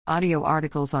Audio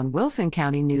articles on Wilson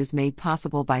County News made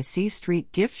possible by C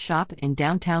Street Gift Shop in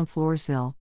downtown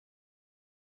Floresville.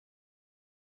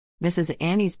 Mrs.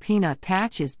 Annie's Peanut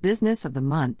Patch is Business of the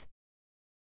Month.